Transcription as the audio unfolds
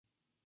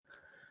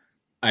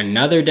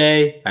Another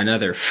day,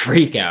 another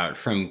freak out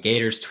from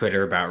Gators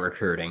Twitter about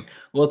recruiting.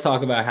 We'll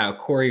talk about how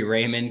Corey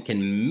Raymond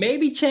can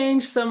maybe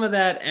change some of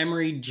that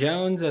Emory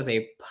Jones as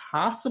a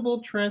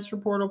possible transfer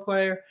portal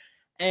player.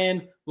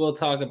 And we'll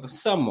talk about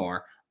some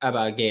more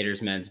about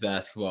Gators men's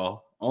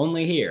basketball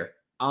only here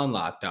on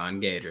Locked On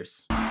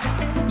Gators.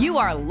 You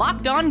are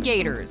Locked On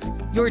Gators,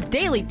 your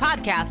daily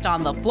podcast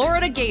on the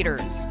Florida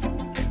Gators.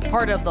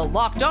 Part of the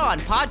Locked On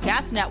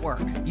Podcast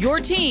Network, your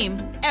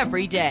team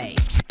every day.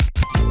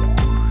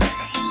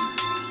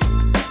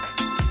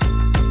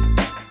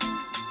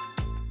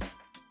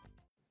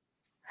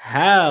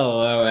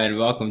 Hello and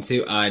welcome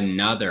to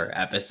another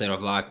episode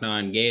of Locked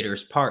On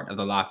Gators, part of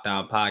the Locked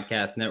On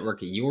Podcast Network,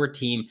 your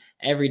team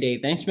every day.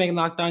 Thanks for making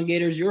Locked On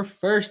Gators your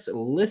first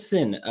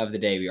listen of the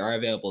day. We are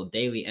available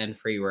daily and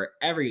free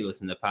wherever you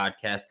listen to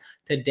podcasts.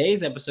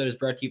 Today's episode is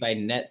brought to you by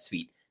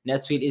NetSuite.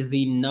 NetSuite is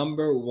the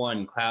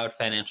 #1 cloud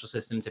financial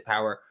system to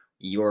power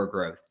your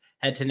growth.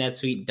 Head to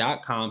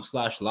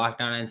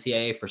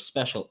netsuite.com/LockedOnNCAA for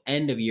special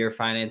end-of-year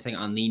financing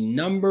on the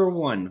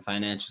 #1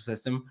 financial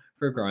system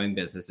for growing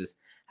businesses.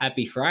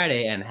 Happy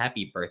Friday and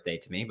happy birthday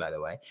to me, by the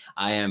way.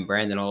 I am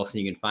Brandon Olson.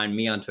 You can find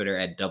me on Twitter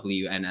at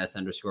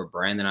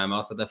WNS_Brandon. I'm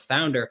also the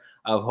founder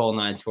of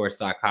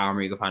Whole9Sports.com,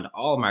 where you can find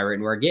all of my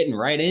written work. Getting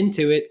right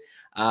into it.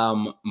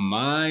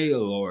 My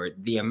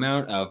Lord, the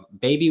amount of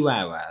baby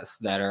wow-wows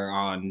that are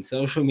on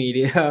social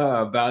media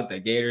about the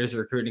Gators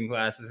recruiting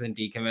classes and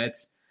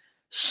decommits.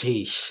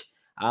 Sheesh.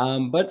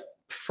 But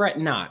fret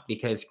not,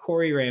 because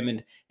Corey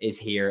Raymond is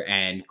here,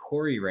 and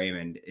Corey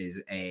Raymond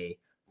is a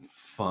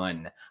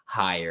fun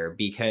hire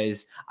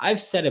because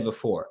I've said it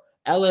before.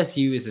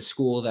 LSU is a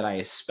school that I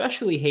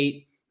especially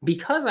hate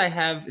because I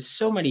have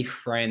so many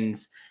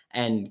friends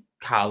and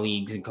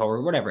colleagues and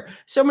coworkers, whatever.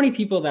 So many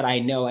people that I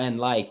know and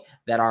like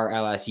that are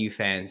LSU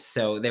fans.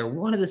 So they're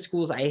one of the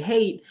schools I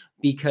hate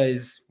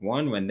because,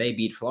 one, when they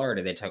beat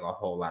Florida, they took a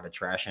whole lot of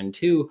trash. And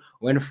two,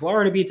 when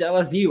Florida beats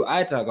LSU,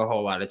 I took a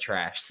whole lot of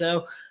trash.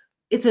 So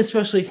it's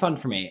especially fun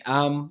for me.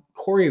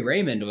 Corey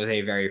Raymond was a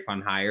very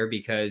fun hire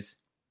because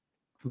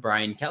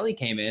Brian Kelly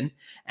came in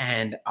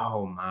and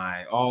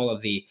I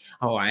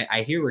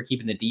hear we're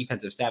keeping the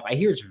defensive staff. I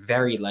hear it's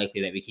very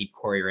likely that we keep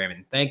Corey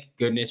Raymond. Thank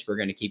goodness we're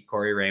going to keep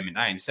Corey Raymond.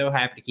 I am so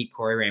happy to keep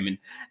Corey Raymond.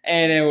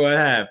 And then what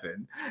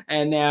happened?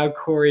 And now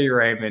Corey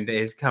Raymond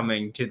is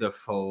coming to the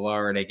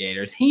Florida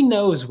Gators. He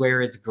knows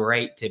where it's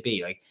great to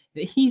be. Like,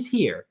 he's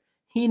here.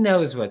 He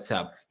knows what's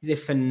up. He's a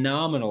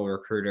phenomenal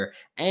recruiter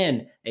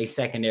and a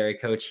secondary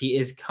coach. He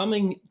is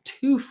coming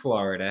to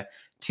Florida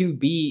to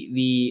be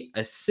the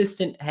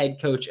assistant head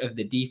coach of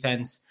the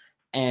defense,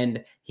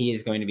 and he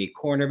is going to be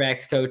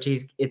cornerbacks coach.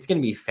 It's going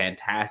to be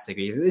fantastic.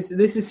 This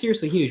is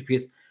seriously huge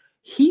because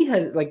he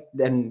has,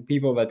 and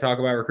people that talk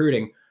about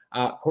recruiting,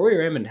 Corey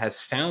Raymond has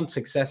found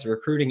success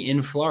recruiting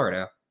in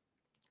Florida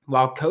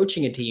while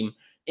coaching a team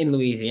in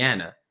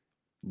Louisiana.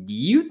 Do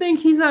you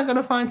think he's not going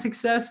to find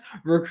success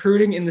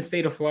recruiting in the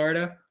state of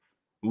Florida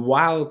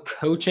while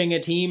coaching a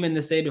team in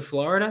the state of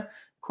Florida?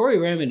 Corey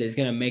Raymond is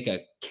going to make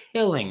a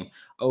killing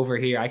over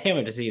here. I can't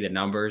wait to see the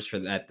numbers for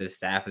that the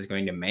staff is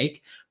going to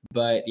make.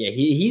 But yeah,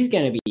 he's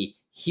going to be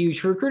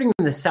huge for recruiting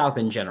in the South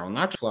in general,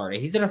 not just Florida.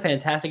 He's done a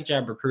fantastic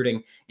job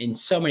recruiting in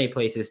so many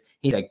places.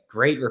 He's a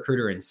great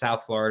recruiter in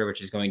South Florida,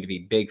 which is going to be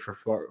big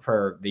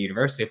for the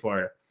University of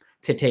Florida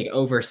to take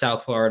over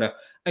South Florida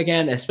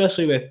again,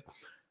 especially with.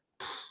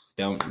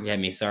 Don't get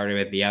me started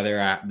with the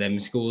other them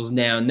schools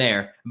down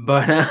there,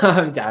 but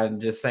I'm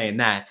just saying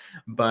that.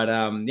 But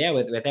yeah,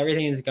 with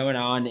everything that's going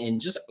on in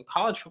just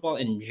college football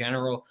in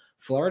general,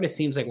 Florida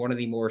seems like one of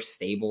the more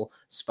stable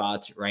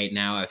spots right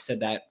now. I've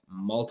said that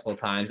multiple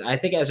times. I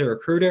think as a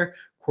recruiter,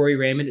 Corey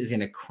Raymond is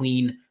going to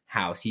clean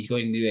house. He's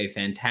going to do a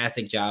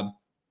fantastic job,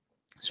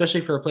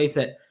 especially for a place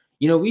that,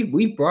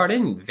 we've brought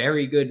in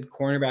very good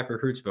cornerback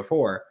recruits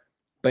before,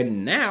 but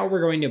now we're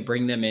going to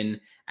bring them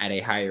in at a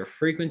higher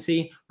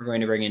frequency. We're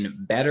going to bring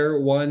in better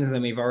ones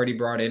than we've already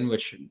brought in,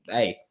 which,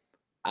 hey,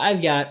 I've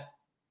got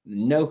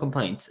no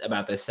complaints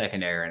about this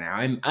secondary right now.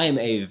 I am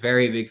a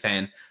very big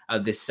fan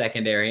of this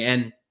secondary,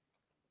 and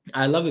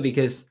I love it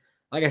because,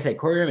 like I said,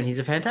 Corey Raymond, he's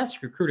a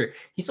fantastic recruiter.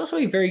 He's also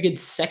a very good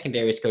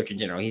secondaries coach in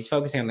general. He's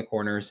focusing on the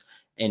corners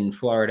in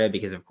Florida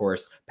because, of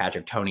course,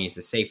 Patrick Toney is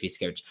the safeties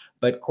coach.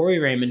 But Corey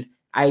Raymond,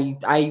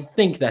 I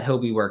think that he'll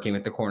be working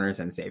with the corners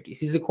and safeties.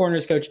 He's the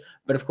corners coach,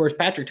 but of course,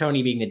 Patrick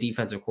Toney being the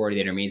defensive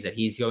coordinator means that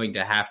he's going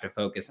to have to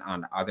focus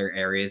on other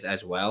areas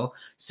as well.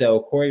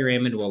 So Corey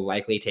Raymond will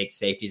likely take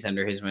safeties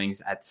under his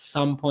wings at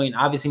some point.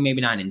 Obviously,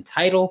 maybe not in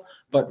title,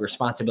 but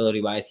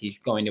responsibility-wise, he's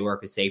going to work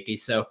with safety.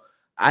 So,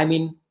 I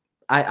mean,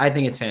 I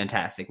think it's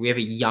fantastic. We have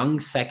a young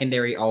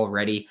secondary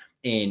already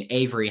in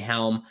Avery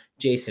Helm,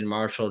 Jason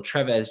Marshall,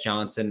 Trevez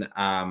Johnson,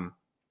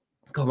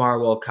 Kamar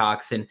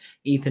Wilcoxon,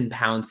 Ethan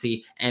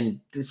Pouncey, and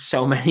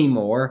so many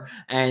more.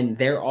 And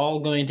they're all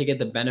going to get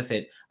the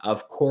benefit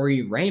of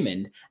Corey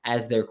Raymond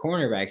as their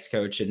cornerbacks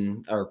coach,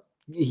 or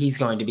he's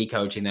going to be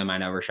coaching them. I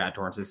know Rashad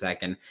Torrance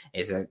II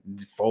is a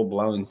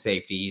full-blown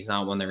safety. He's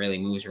not one that really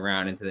moves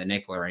around into the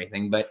nickel or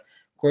anything, but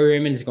Corey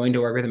Raymond is going to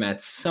work with him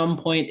at some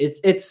point.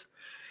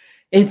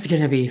 It's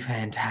gonna be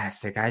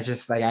fantastic. I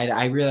just like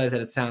I realize that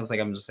it sounds like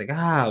I'm just like,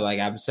 like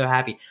I'm so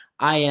happy.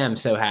 I am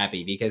so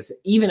happy because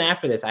even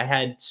after this, I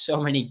had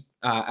so many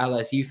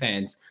LSU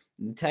fans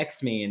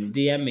text me and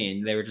DM me,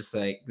 and they were just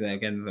like,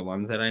 again, the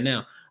ones that I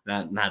know,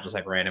 not just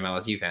like random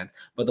LSU fans,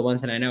 but the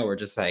ones that I know were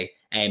just like,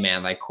 hey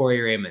man, like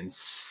Corey Raymond's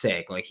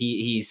sick. Like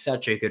he's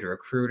such a good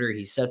recruiter,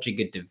 he's such a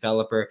good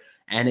developer,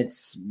 and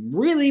it's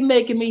really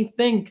making me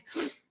think.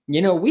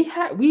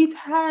 We've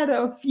had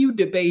a few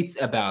debates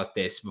about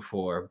this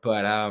before,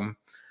 but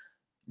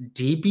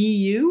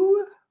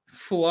DBU,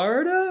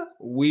 Florida,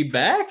 we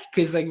back?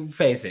 Because like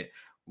face it,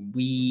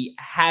 we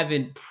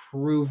haven't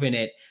proven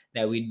it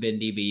that we'd been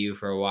DBU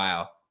for a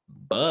while.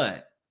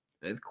 But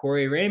with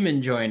Corey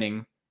Raymond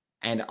joining,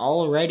 and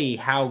already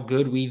how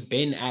good we've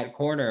been at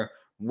corner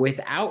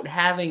without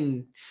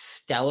having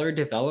stellar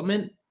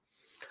development,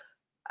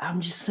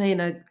 I'm just saying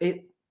that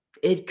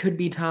it could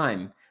be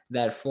time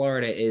that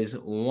Florida is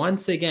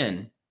once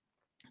again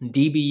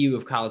DBU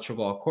of college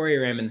football. Corey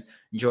Raymond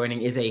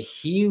joining is a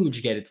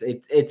huge get.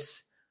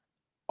 It's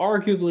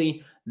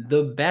arguably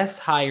the best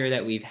hire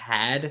that we've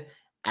had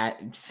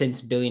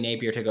since Billy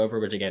Napier took over,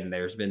 which again,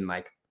 there's been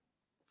like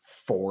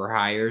 4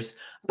 hires,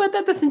 but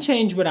that doesn't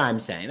change what I'm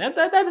saying. That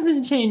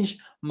doesn't change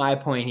my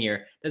point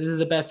here. That this is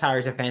the best hire,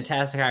 it's a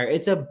fantastic hire.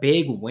 It's a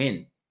big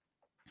win.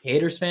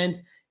 Haters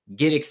fans,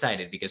 get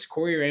excited because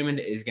Corey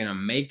Raymond is gonna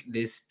make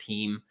this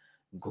team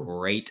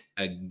great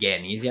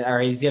again. He's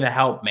gonna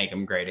help make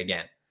them great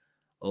again.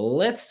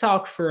 Let's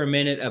talk for a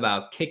minute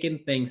about kicking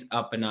things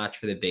up a notch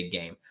for the big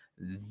game,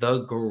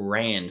 the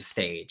grand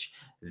stage,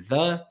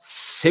 the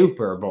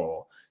Super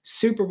Bowl.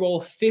 Super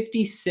Bowl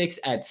 56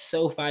 at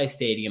SoFi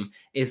Stadium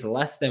is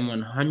less than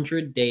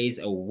 100 days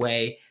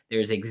away.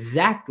 There's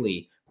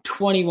exactly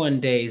 21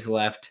 days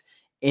left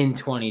in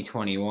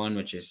 2021,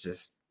 which is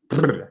just...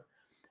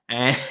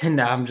 And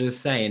I'm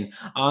just saying,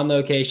 On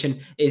Location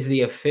is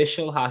the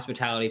official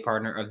hospitality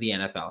partner of the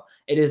NFL.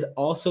 It is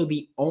also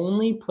the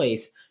only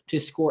place to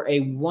score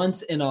a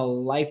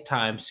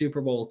once-in-a-lifetime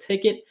Super Bowl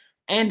ticket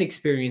and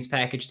experience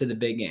package to the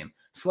big game.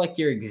 Select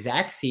your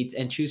exact seats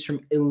and choose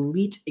from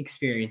elite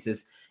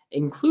experiences,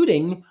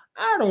 including,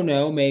 I don't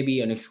know,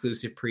 maybe an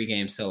exclusive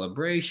pregame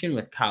celebration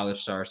with college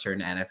stars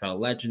turned NFL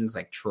legends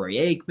like Troy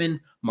Aikman,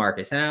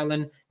 Marcus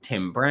Allen,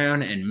 Tim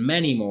Brown, and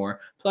many more,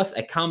 plus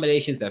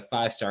accommodations at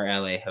 5-star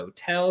LA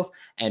hotels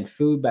and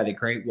food by the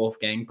great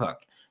Wolfgang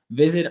Puck.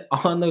 Visit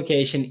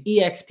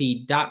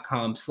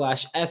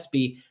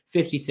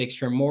onlocationexp.com/SB56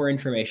 for more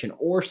information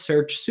or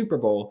search Super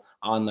Bowl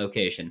On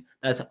Location.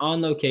 That's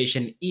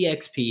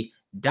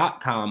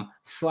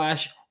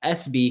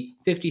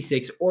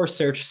onlocationexp.com/SB56 or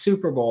search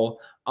Super Bowl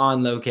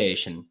On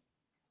Location.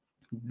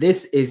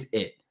 This is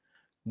it.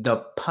 The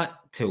putt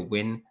to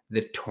win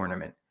the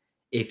tournament.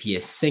 If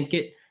you sink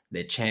it,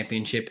 the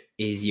championship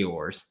is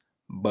yours.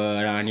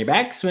 But on your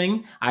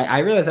backswing, I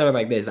realize I would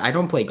like this. I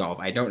don't play golf.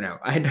 I don't know.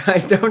 I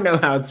don't know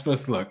how it's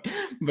supposed to look.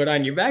 But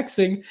on your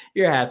backswing,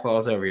 your hat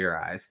falls over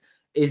your eyes.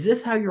 Is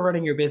this how you're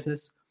running your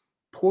business?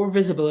 Poor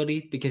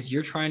visibility because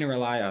you're trying to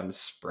rely on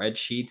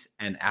spreadsheets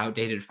and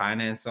outdated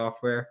finance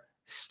software?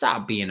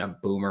 Stop being a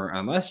boomer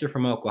unless you're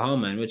from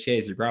Oklahoma, in which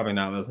case you're probably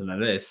not listening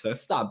to this. So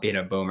stop being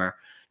a boomer.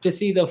 To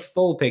see the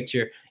full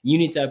picture, you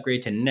need to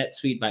upgrade to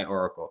NetSuite by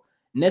Oracle.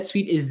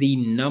 NetSuite is the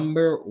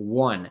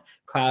 #1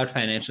 cloud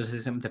financial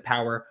system to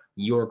power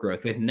your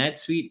growth. With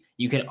NetSuite,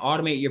 you can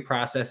automate your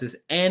processes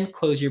and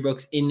close your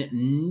books in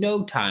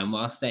no time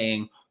while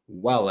staying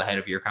well ahead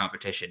of your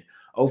competition.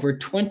 Over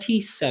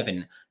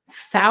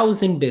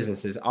 27,000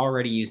 businesses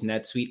already use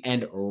NetSuite,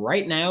 and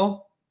right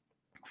now,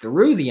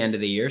 through the end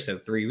of the year, so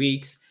 3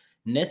 weeks,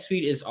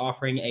 NetSuite is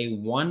offering a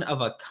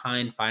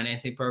one-of-a-kind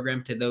financing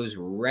program to those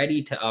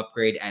ready to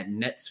upgrade at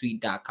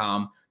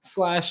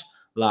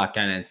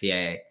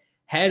netsuite.com/LocdownNCAA.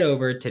 Head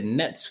over to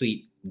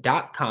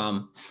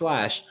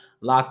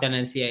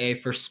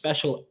netsuite.com/LocdownNCAA for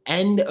special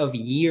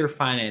end-of-year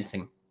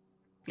financing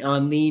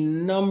on the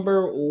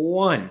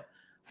 #1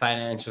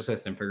 financial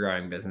system for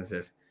growing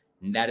businesses.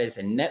 That is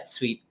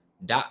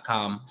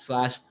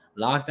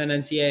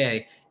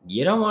netsuite.com/LocdownNCAA.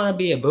 You don't want to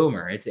be a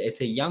boomer.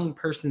 It's a young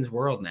person's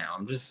world now.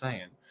 I'm just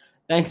saying.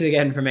 Thanks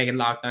again for making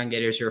Locked On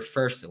Gators your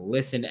first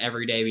listen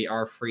every day. We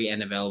are free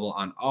and available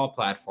on all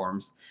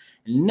platforms.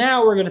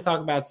 Now we're going to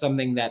talk about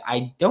something that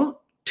I don't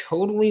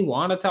totally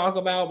want to talk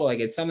about, but like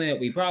it's something that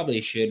we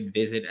probably should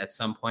visit at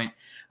some point.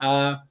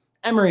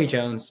 Emory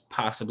Jones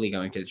possibly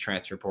going to the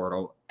transfer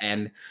portal,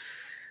 and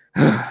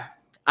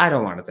I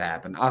don't want it to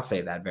happen. I'll say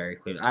that very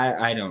clearly.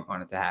 I don't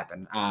want it to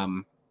happen.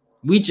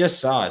 We just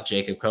saw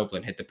Jacob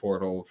Copeland hit the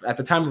portal. At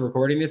the time of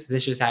recording this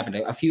just happened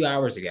a few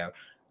hours ago.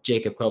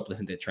 Jacob Copeland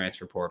hit the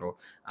transfer portal.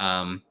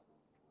 And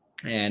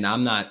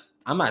I'm not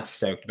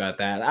stoked about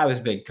that. I was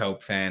a big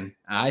Cope fan.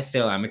 I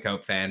still am a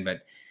Cope fan,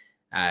 but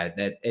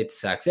that it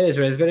sucks. It is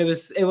what it is, but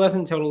it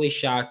wasn't totally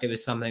shocked. It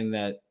was something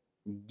that,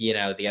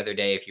 the other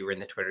day, if you were in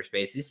the Twitter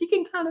spaces, you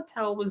can kind of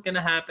tell was going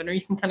to happen, or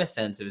you can kind of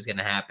sense it was going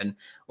to happen,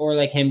 or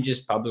like him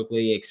just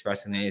publicly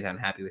expressing that he's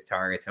unhappy with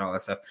targets and all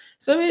that stuff.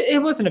 So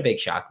it wasn't a big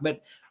shock,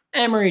 but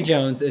Emory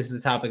Jones is the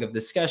topic of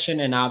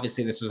discussion, and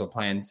obviously this was a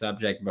planned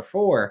subject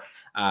before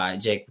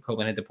Jacob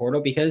Copeland hit the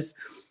portal, because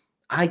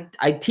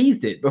I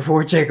teased it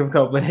before Jacob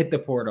Copeland hit the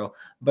portal,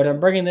 but I'm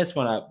bringing this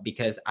one up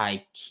because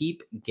I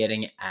keep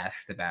getting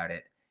asked about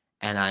it,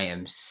 and I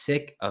am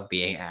sick of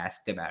being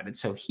asked about it.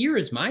 So here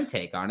is my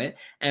take on it,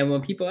 and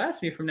when people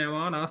ask me from now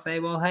on, I'll say,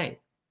 well, hey,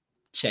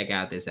 check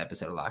out this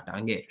episode of Locked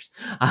On Gators.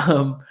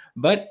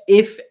 But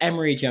if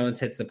Emory Jones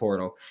hits the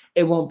portal,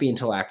 it won't be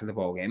until after the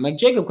bowl game. Like,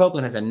 Jacob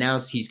Copeland has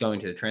announced he's going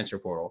to the transfer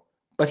portal,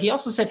 but he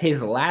also said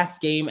his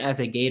last game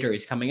as a Gator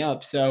is coming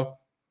up, so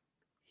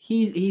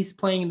he's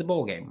playing in the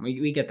bowl game.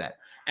 We get that.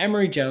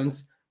 Emory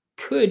Jones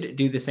could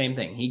do the same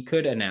thing. He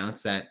could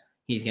announce that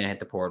he's going to hit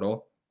the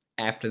portal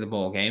after the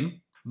bowl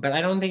game, but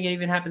I don't think it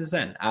even happens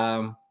then.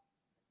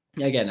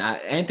 Again,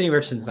 Anthony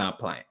Richardson's not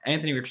playing.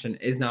 Anthony Richardson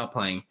is not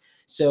playing,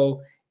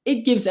 so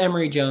it gives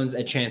Emory Jones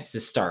a chance to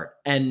start,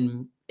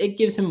 and it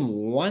gives him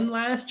one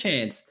last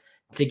chance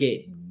to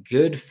get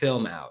good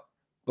film out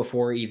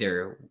before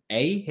either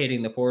A,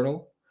 hitting the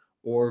portal,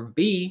 or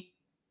B,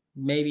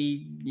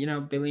 maybe,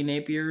 Billy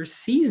Napier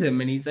sees him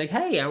and he's like,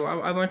 hey, I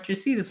want you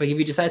to see this. Like, if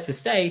he decides to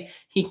stay,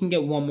 he can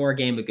get one more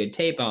game of good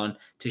tape on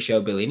to show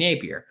Billy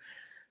Napier.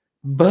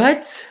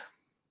 But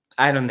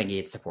I don't think he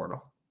hits the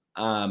portal.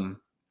 And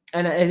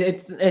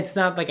it's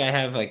not like I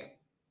have like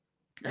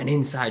an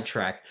inside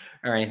track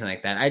or anything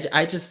like that.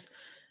 I just,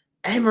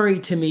 Emory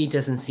to me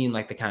doesn't seem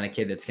like the kind of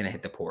kid that's going to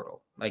hit the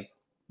portal. Like,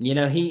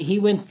 he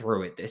went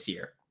through it this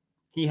year.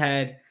 He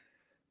had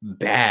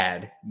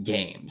bad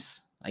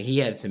games. Like, he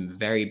had some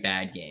very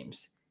bad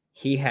games.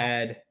 He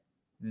had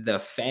the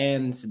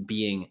fans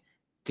being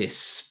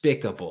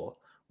despicable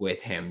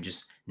with him,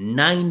 just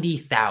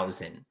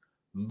 90,000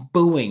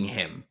 booing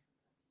him.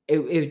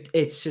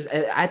 It's just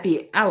at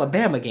the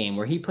Alabama game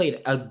where he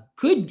played a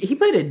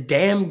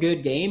damn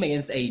good game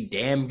against a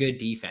damn good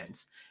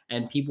defense,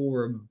 and people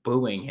were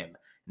booing him.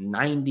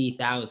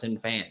 90,000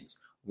 fans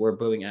were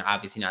booing him.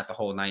 Obviously not the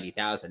whole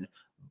 90,000,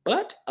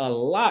 but a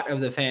lot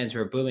of the fans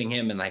were booing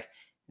him. And like,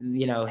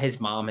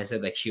 his mom has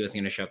said like she wasn't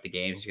going to show up to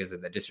games because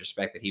of the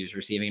disrespect that he was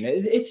receiving.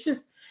 It's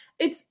just,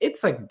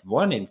 it's like,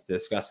 one, it's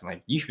disgusting.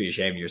 Like, you should be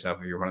ashamed of yourself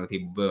if you're one of the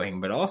people booing,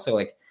 but also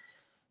like,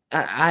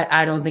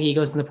 I don't think he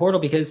goes in the portal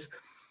because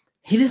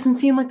he doesn't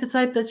seem like the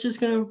type that's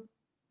just gonna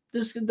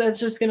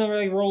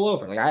like roll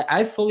over. Like,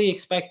 I fully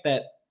expect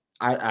that.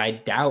 I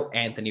doubt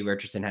Anthony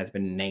Richardson has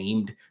been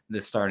named the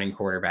starting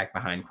quarterback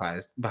behind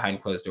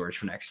closed doors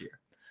for next year.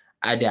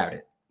 I doubt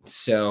it.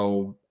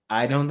 So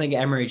I don't think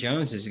Emory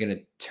Jones is going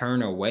to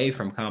turn away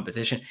from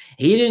competition.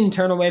 He didn't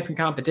turn away from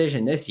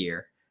competition this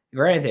year.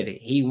 Granted,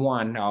 he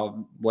won.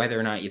 Whether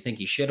or not you think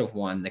he should have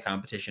won the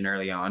competition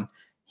early on,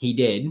 he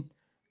did.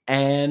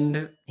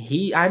 And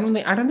I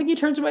don't think he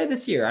turns away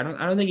this year. I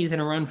don't think he's going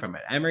to run from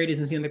it. Emory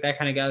doesn't seem like that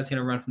kind of guy that's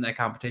going to run from that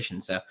competition.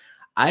 So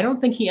I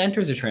don't think he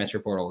enters the transfer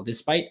portal,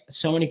 despite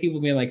so many people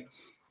being like,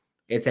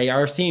 it's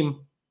AR's team.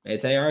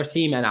 It's AR's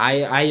team. And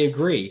I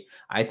agree.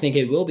 I think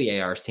it will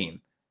be AR's team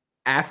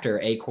after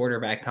a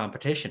quarterback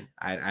competition.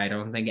 I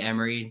don't think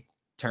Emory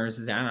turns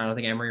it down. I don't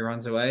think Emory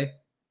runs away.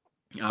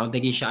 I don't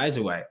think he shies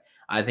away.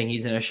 I think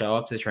he's going to show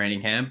up to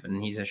training camp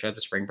and he's going to show up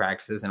to spring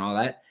practices and all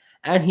that.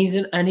 And he's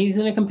going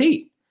to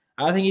compete.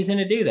 I think he's going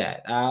to do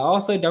that.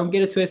 Also, don't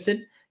get it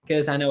twisted,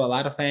 because I know a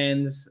lot of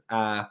fans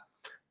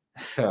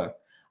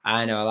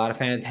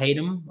hate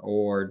him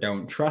or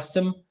don't trust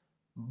him,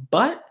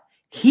 but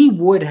he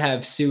would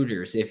have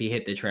suitors if he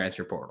hit the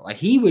transfer portal. Like,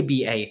 he would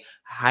be a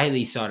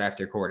highly sought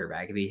after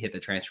quarterback if he hit the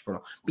transfer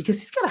portal,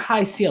 because he's got a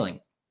high ceiling.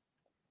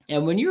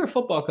 And when you're a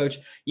football coach,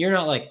 you're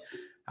not like,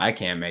 I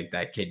can't make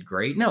that kid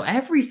great. No,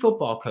 every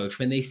football coach,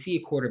 when they see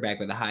a quarterback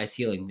with a high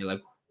ceiling, they're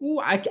like, ooh,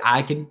 I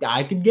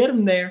could get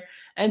him there.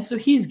 And so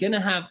he's going to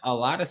have a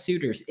lot of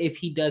suitors if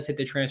he does hit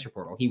the transfer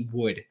portal. He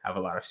would have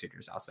a lot of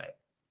suitors, I'll say.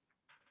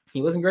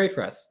 He wasn't great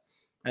for us.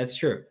 That's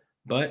true.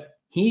 But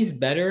he's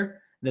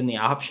better than the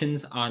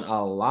options on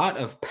a lot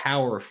of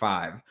Power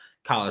 5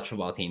 college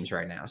football teams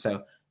right now.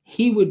 So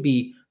he would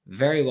be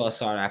very well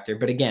sought after.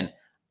 But again,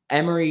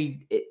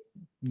 Emory,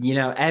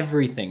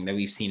 everything that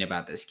we've seen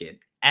about this kid,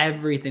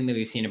 everything that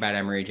we've seen about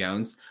Emory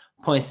Jones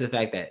points to the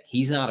fact that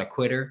he's not a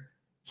quitter.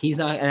 He's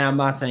not, and I'm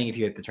not saying if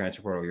you hit the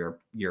transfer portal,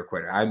 you're a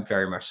quitter. I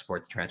very much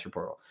support the transfer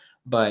portal,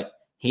 but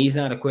he's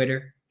not a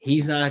quitter.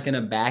 He's not going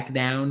to back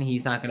down.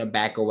 He's not going to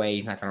back away.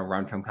 He's not going to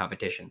run from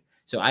competition.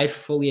 So I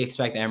fully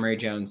expect Emory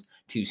Jones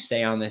to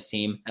stay on this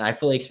team, and I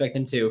fully expect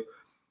him to,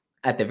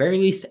 at the very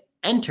least,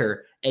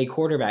 enter a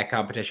quarterback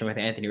competition with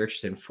Anthony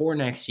Richardson for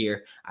next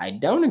year. I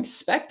don't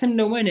expect him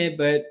to win it,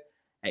 but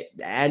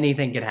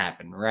anything could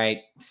happen, right?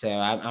 So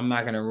I'm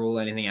not going to rule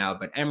anything out,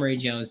 but Emory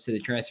Jones to the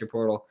transfer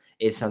portal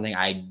is something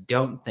I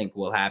don't think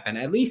will happen,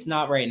 at least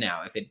not right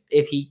now.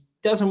 If he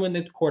doesn't win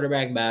the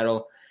quarterback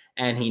battle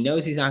and he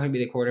knows he's not going to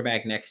be the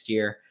quarterback next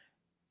year,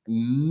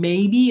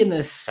 maybe in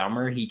the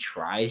summer he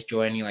tries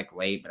joining like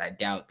late, but I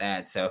doubt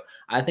that. So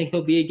I think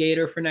he'll be a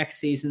Gator for next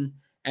season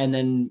and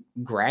then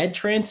grad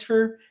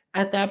transfer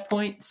at that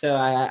point. So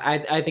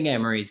I think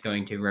Emory is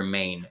going to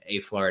remain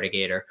a Florida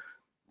Gator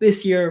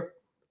this year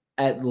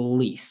At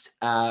least.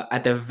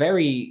 At the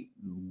very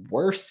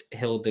worst,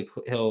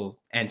 he'll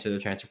enter the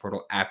transfer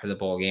portal after the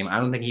bowl game. I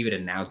don't think he would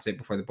announce it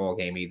before the bowl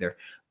game either.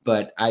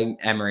 But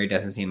Emery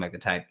doesn't seem like the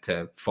type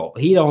to fold.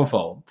 He don't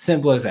fold.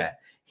 Simple as that.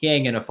 He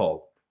ain't gonna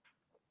fold.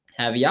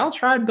 Have y'all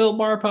tried Built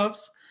Bar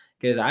Puffs?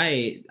 Because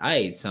I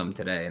ate some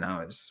today and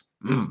I was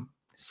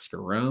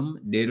scrum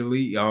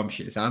diddly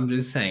yumptious. I'm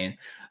just saying.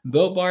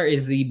 Built Bar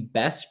is the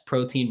best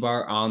protein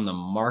bar on the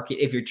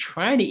market. If you're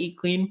trying to eat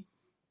clean,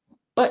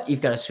 but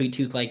you've got a sweet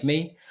tooth like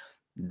me,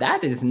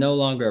 that is no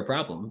longer a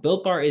problem.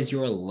 Built Bar is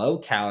your low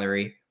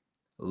calorie,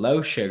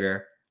 low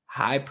sugar,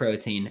 high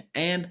protein,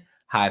 and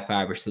high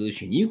fiber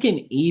solution. You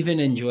can even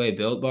enjoy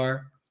Built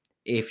Bar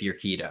if you're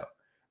keto.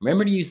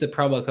 Remember to use the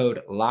promo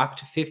code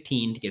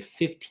LOCKED15 to get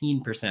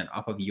 15%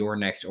 off of your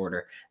next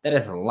order. That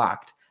is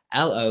LOCKED,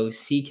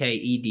 LOCKED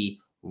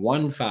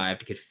 15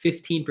 to get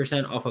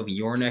 15% off of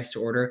your next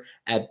order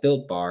at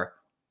Built Bar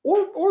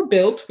or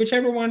Built,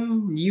 whichever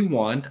one you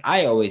want.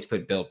 I always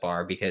put Built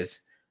Bar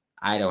because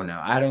I don't know.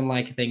 I don't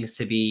like things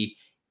to be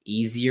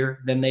easier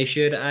than they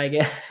should, I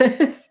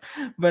guess.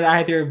 But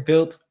either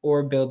Built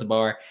or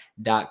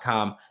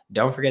BuiltBar.com.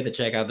 Don't forget to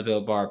check out the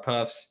Built Bar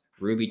Puffs,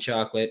 Ruby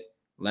Chocolate,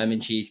 Lemon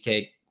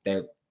Cheesecake.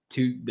 They're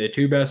the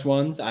two best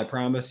ones, I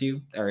promise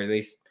you, or at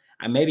least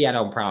maybe I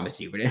don't promise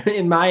you, but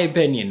in my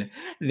opinion,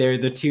 they're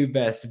the two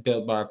best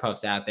Built Bar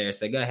Puffs out there.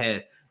 So go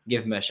ahead,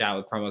 give them a shot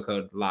with promo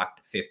code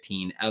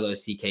LOCKED15,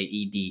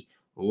 LOCKED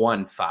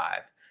 15.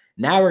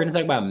 Now we're going to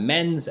talk about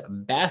men's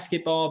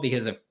basketball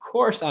because, of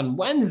course, on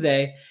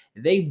Wednesday,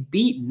 they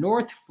beat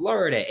North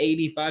Florida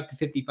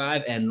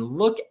 85-55. And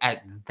look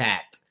at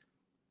that.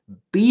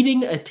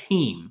 Beating a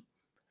team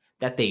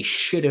that they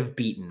should have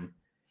beaten.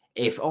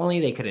 If only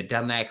they could have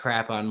done that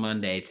crap on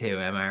Monday too,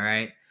 am I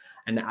right?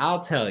 And I'll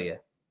tell you,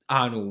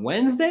 on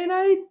Wednesday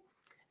night,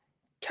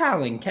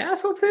 Colin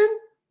Castleton,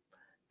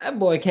 that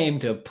boy came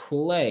to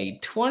play.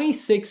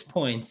 26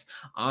 points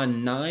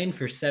on 9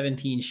 for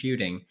 17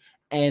 shooting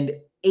and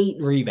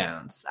 8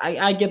 rebounds.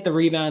 I get the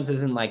rebounds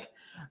isn't like,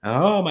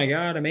 oh my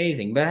God,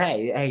 amazing. But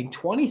hey,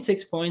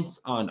 26 points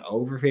on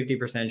over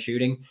 50%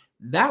 shooting,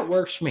 that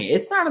works for me.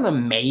 It's not an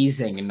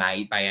amazing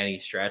night by any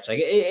stretch.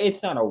 Like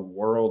it's not a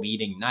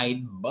world-eating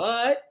night,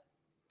 but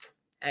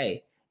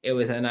hey, it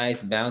was a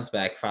nice bounce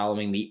back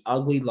following the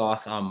ugly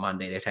loss on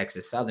Monday to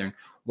Texas Southern,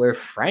 where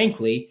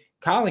frankly,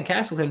 Colin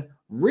Castleton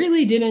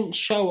really didn't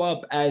show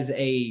up as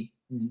the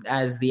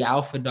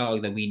alpha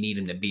dog that we need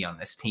him to be on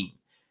this team.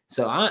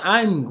 So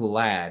I'm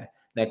glad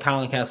that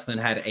Colin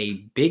Castleton had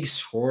a big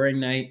scoring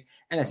night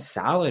and a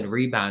solid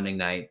rebounding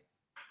night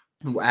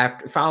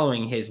after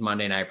following his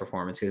Monday night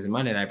performance, because his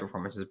Monday night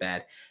performance was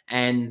bad.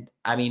 And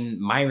I mean,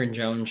 Myron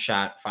Jones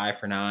shot 5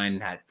 for 9,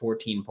 had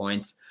 14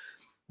 points.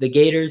 The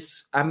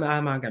Gators, I'm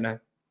not gonna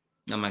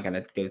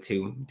go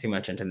too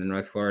much into the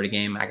North Florida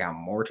game. I got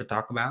more to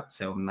talk about,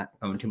 so I'm not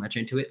going too much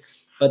into it.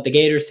 But the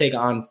Gators take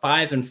on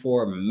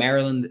 5-4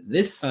 Maryland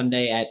this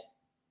Sunday at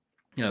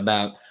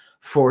about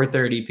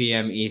 4:30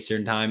 p.m.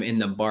 Eastern time in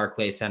the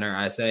Barclays Center.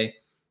 I say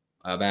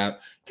about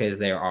because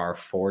there are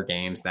 4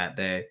 games that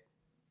day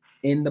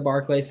in the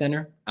Barclays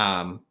Center.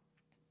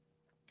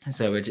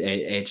 So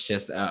it's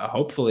just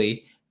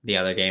hopefully the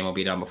other game will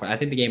be done before. I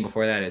think the game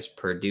before that is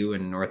Purdue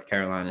and North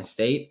Carolina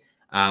State.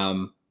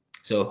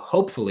 So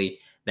hopefully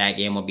that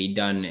game will be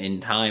done in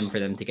time for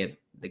them to get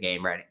the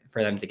game ready,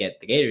 for them to get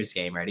the Gators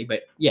game ready.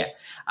 But yeah,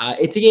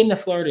 it's a game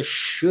that Florida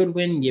should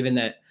win, given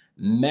that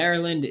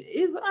Maryland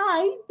is all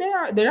right.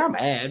 They're not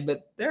bad,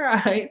 but they're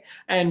all right.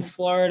 And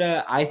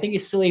Florida, I think,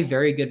 is still a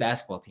very good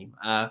basketball team.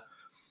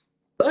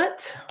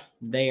 But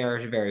they are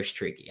very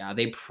streaky.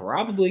 They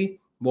probably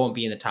won't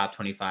be in the top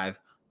 25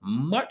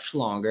 much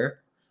longer.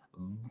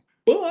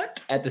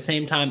 But at the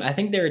same time, I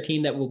think they're a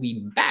team that will be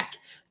back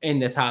in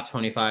the top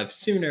 25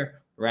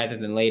 sooner rather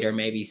than later.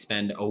 Maybe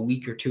spend a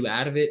week or 2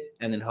 out of it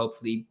and then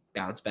hopefully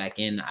bounce back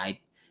in.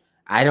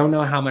 I don't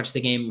know how much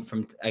the game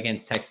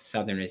against Texas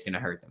Southern is going to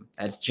hurt them.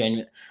 That's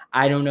genuine.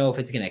 I don't know if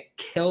it's going to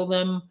kill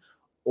them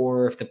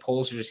or if the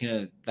polls are just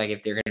going to, like,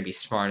 if they're going to be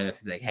smart enough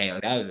to be like, hey,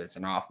 like, that was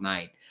an off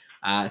night.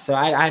 So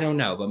I don't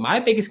know. But my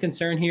biggest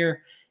concern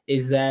here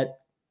is that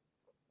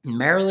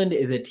Maryland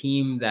is a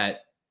team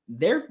that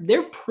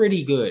they're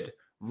pretty good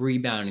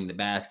rebounding the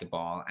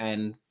basketball.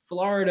 And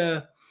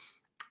Florida,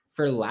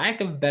 for lack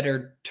of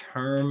better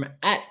term,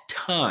 at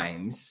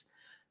times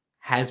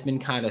has been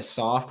kind of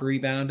soft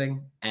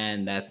rebounding,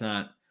 and that's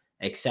not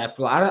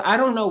acceptable. I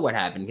don't know what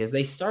happened because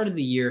they started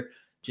the year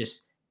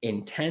just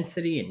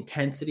intensity.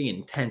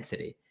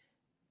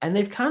 And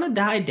they've kind of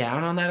died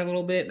down on that a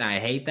little bit, and I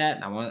hate that.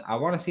 And I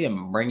want to see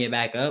them bring it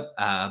back up.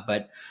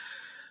 But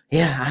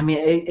yeah, I mean,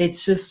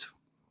 it's just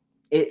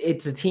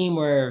it's a team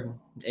where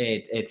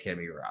it's gonna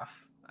be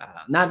rough.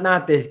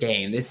 Not this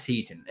game, this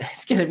season.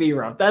 It's gonna be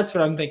rough. That's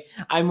what I'm thinking.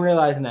 I'm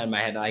realizing that in my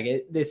head.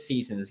 Like this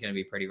season is gonna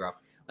be pretty rough.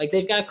 Like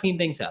they've got to clean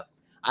things up.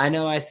 I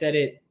know I said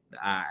it.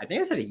 I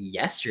think I said it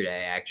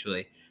yesterday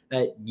actually.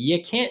 That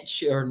you can't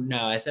shoot, or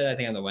no, I said I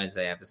think on the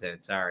Wednesday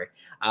episode, sorry,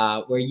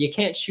 where you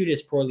can't shoot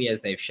as poorly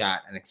as they've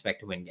shot and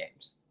expect to win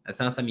games. That's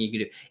not something you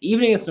could do.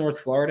 Even against North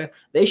Florida,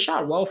 they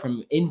shot well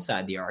from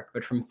inside the arc,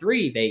 but from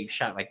three, they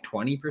shot like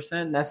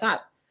 20%. That's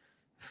not,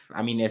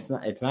 I mean, it's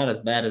not as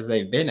bad as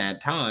they've been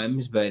at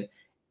times, but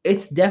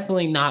it's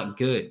definitely not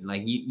good.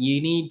 Like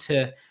you need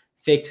to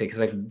fix it. Cause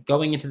like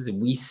going into this,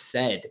 we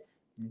said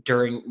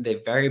during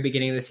the very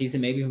beginning of the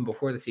season, maybe even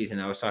before the season,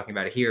 I was talking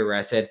about it here where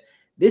I said,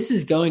 this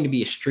is going to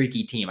be a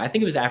streaky team. I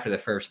think it was after the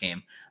first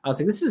game. I was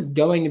like, this is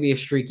going to be a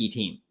streaky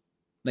team.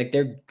 Like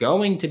they're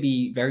going to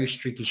be very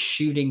streaky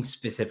shooting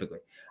specifically.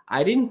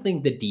 I didn't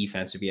think the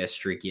defense would be as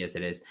streaky as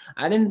it is.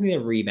 I didn't think the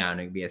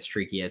rebounding would be as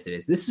streaky as it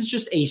is. This is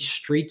just a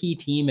streaky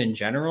team in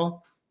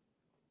general.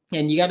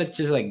 And you got to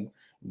just like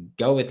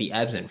go with the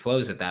ebbs and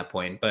flows at that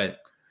point. But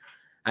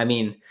I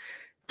mean,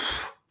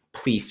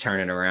 please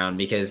turn it around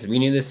because we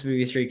knew this would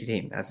be a streaky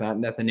team. That's not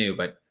nothing new.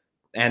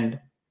 And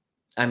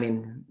I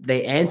mean,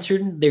 they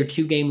answered their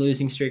 2-game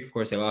losing streak. Of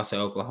course, they lost to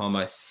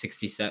Oklahoma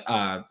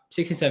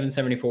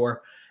 67-74.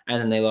 And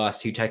then they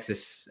lost to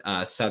Texas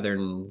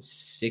Southern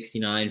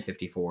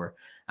 69-54.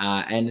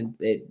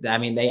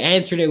 They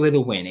answered it with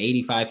a win,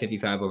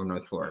 85-55 over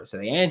North Florida. So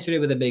they answered it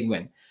with a big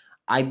win.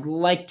 I'd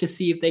like to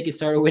see if they could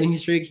start a winning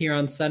streak here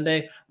on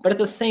Sunday. But at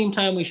the same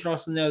time, we should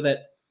also know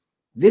that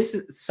this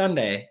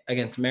Sunday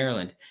against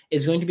Maryland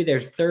is going to be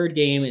their 3rd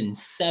game in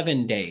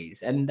 7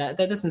 days. And that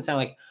doesn't sound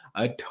like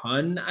a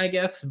ton, I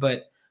guess.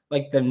 But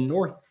like the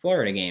North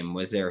Florida game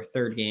was their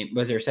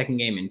 2nd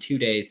game in 2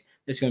 days.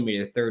 This is going to be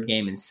their 3rd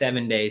game in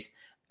 7 days.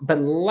 But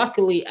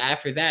luckily,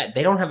 after that,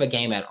 they don't have a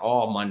game at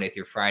all Monday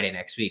through Friday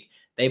next week.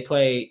 They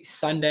play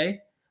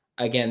Sunday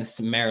against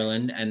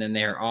Maryland, and then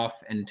they're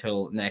off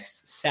until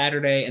next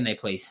Saturday, and they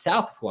play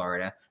South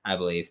Florida, I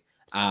believe,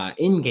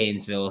 in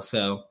Gainesville.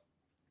 So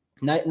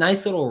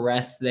nice little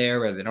rest there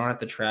where they don't have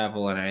to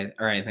travel or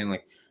anything.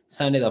 Like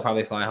Sunday, they'll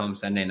probably fly home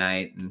Sunday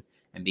night and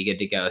be good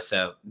to go.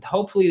 So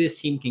hopefully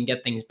this team can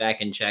get things back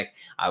in check.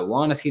 I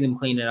want to see them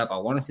clean it up. I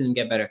want to see them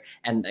get better.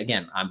 And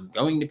again, I'm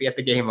going to be at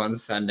the game on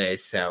Sunday.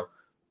 So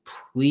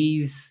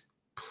please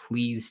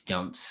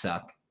don't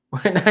suck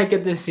when I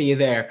get to see you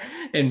there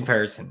in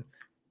person.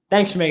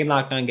 Thanks for making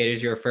Locked On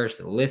Gators your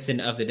first listen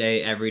of the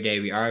day every day.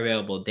 We are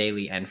available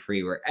daily and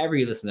free wherever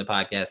you listen to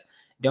podcasts.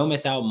 Don't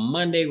miss out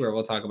Monday where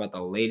we'll talk about the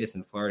latest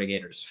in Florida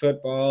Gators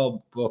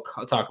football. We'll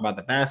talk about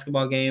the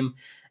basketball game.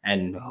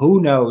 And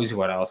who knows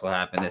what else will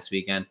happen this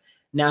weekend.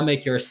 Now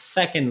make your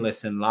second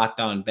listen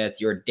Locked On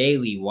Bets, your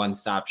daily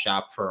one-stop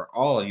shop for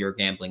all of your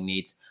gambling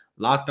needs.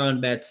 Locked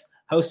On Bets,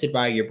 hosted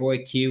by your boy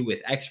Q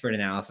with expert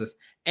analysis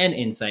and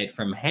insight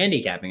from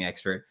handicapping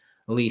expert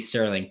Lee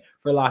Sterling.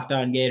 For Locked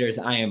On Gators,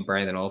 I am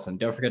Brandon Olson.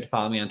 Don't forget to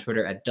follow me on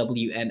Twitter at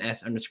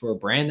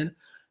WNS_Brandon.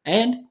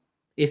 And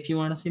if you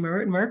want to see my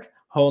written work,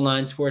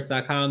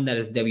 Whole9Sports.com. That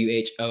is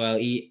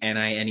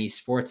WHOLENINE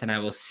Sports. And I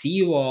will see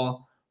you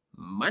all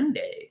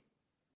Monday.